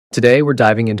Today, we're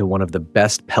diving into one of the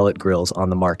best pellet grills on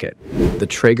the market, the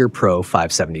Traeger Pro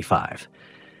 575.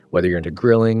 Whether you're into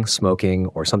grilling, smoking,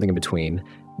 or something in between,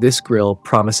 this grill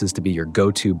promises to be your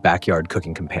go-to backyard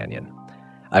cooking companion.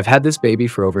 I've had this baby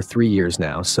for over 3 years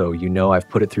now, so you know I've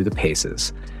put it through the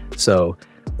paces. So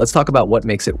let's talk about what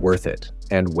makes it worth it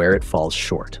and where it falls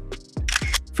short.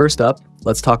 First up,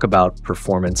 let's talk about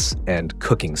performance and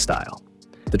cooking style.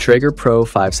 The Traeger Pro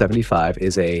 575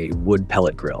 is a wood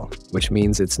pellet grill, which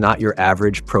means it's not your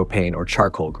average propane or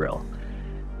charcoal grill.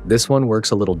 This one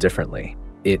works a little differently.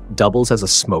 It doubles as a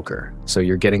smoker, so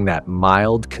you're getting that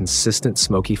mild, consistent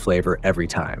smoky flavor every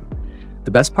time.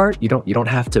 The best part, you don't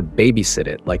have to babysit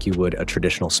it like you would a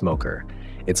traditional smoker.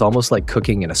 It's almost like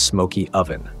cooking in a smoky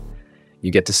oven. You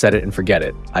get to set it and forget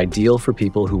it, ideal for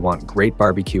people who want great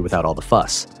barbecue without all the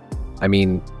fuss. I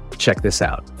mean, check this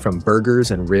out. From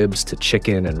burgers and ribs to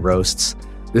chicken and roasts,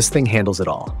 this thing handles it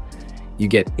all. You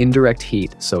get indirect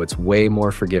heat, so it's way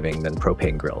more forgiving than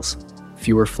propane grills.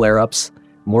 Fewer flare-ups,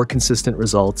 more consistent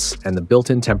results, and the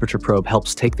built-in temperature probe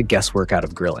helps take the guesswork out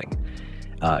of grilling.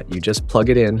 You just plug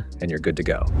it in and you're good to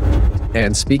go.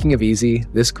 And speaking of easy,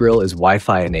 this grill is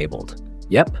Wi-Fi enabled.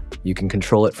 Yep, you can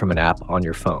control it from an app on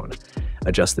your phone.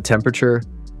 Adjust the temperature,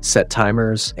 set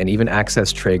timers, and even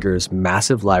access Traeger's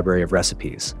massive library of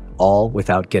recipes, all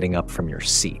without getting up from your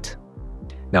seat.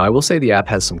 Now, I will say the app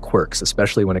has some quirks,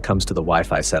 especially when it comes to the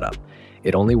Wi-Fi setup.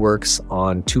 It only works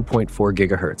on 2.4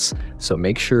 gigahertz, so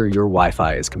make sure your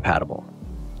Wi-Fi is compatible.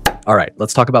 All right,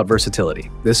 let's talk about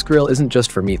versatility. This grill isn't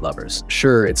just for meat lovers.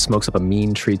 Sure, it smokes up a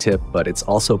mean tree tip, but it's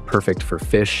also perfect for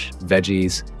fish,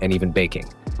 veggies, and even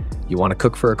baking. You want to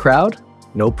cook for a crowd?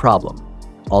 No problem.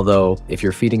 Although, if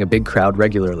you're feeding a big crowd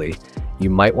regularly, you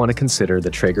might want to consider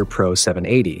the Traeger Pro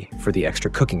 780 for the extra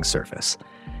cooking surface.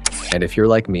 And if you're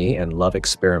like me and love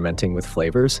experimenting with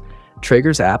flavors,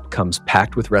 Traeger's app comes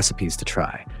packed with recipes to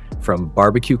try. From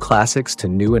barbecue classics to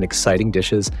new and exciting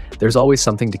dishes, there's always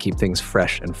something to keep things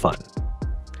fresh and fun.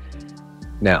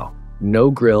 Now,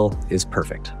 no grill is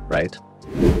perfect, right?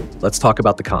 Let's talk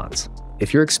about the cons.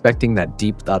 If you're expecting that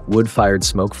deep, wood-fired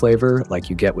smoke flavor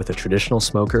like you get with a traditional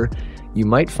smoker, you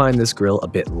might find this grill a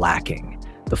bit lacking.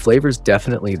 The flavor's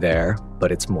definitely there,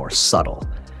 but it's more subtle.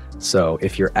 So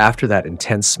if you're after that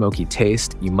intense smoky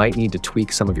taste, you might need to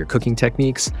tweak some of your cooking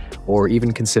techniques or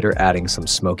even consider adding some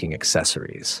smoking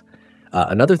accessories.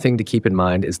 Another thing to keep in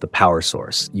mind is the power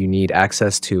source. You need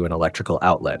access to an electrical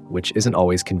outlet, which isn't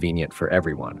always convenient for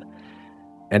everyone.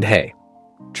 And hey,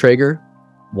 Traeger,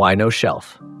 why no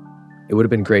shelf? It would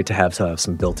have been great to have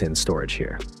some built-in storage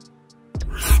here.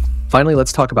 Finally,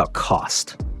 let's talk about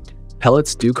cost.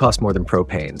 Pellets do cost more than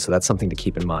propane, so that's something to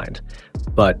keep in mind.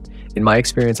 But in my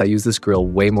experience, I use this grill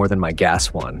way more than my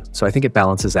gas one, so I think it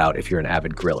balances out if you're an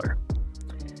avid griller.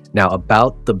 Now,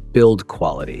 about the build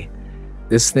quality.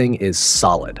 This thing is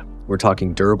solid. We're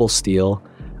talking durable steel,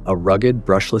 a rugged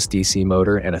brushless DC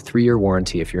motor, and a 3-year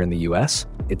warranty if you're in the US.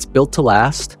 It's built to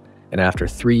last, and after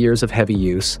 3 years of heavy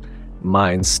use,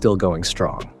 mine's still going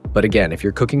strong. But again, if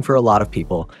you're cooking for a lot of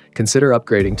people, consider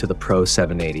upgrading to the Pro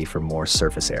 780 for more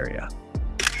surface area.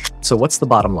 So what's the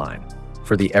bottom line?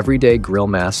 For the everyday grill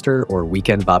master or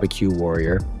weekend barbecue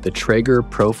warrior, the Traeger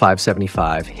Pro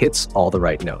 575 hits all the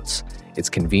right notes. It's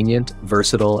convenient,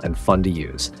 versatile, and fun to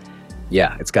use.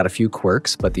 Yeah, it's got a few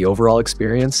quirks, but the overall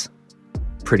experience,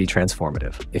 pretty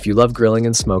transformative. If you love grilling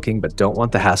and smoking but don't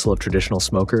want the hassle of traditional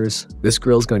smokers, this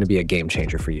grill is going to be a game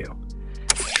changer for you.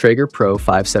 Traeger Pro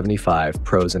 575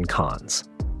 pros and cons.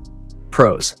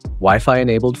 Pros: Wi-Fi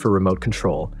enabled for remote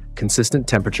control, consistent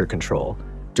temperature control,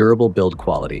 durable build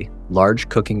quality, large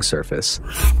cooking surface.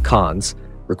 Cons: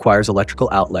 requires electrical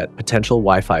outlet, potential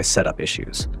Wi-Fi setup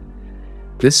issues.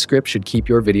 This script should keep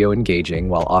your video engaging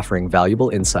while offering valuable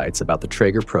insights about the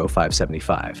Traeger Pro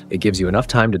 575. It gives you enough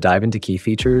time to dive into key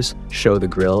features, show the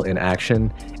grill in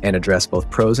action, and address both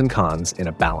pros and cons in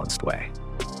a balanced way.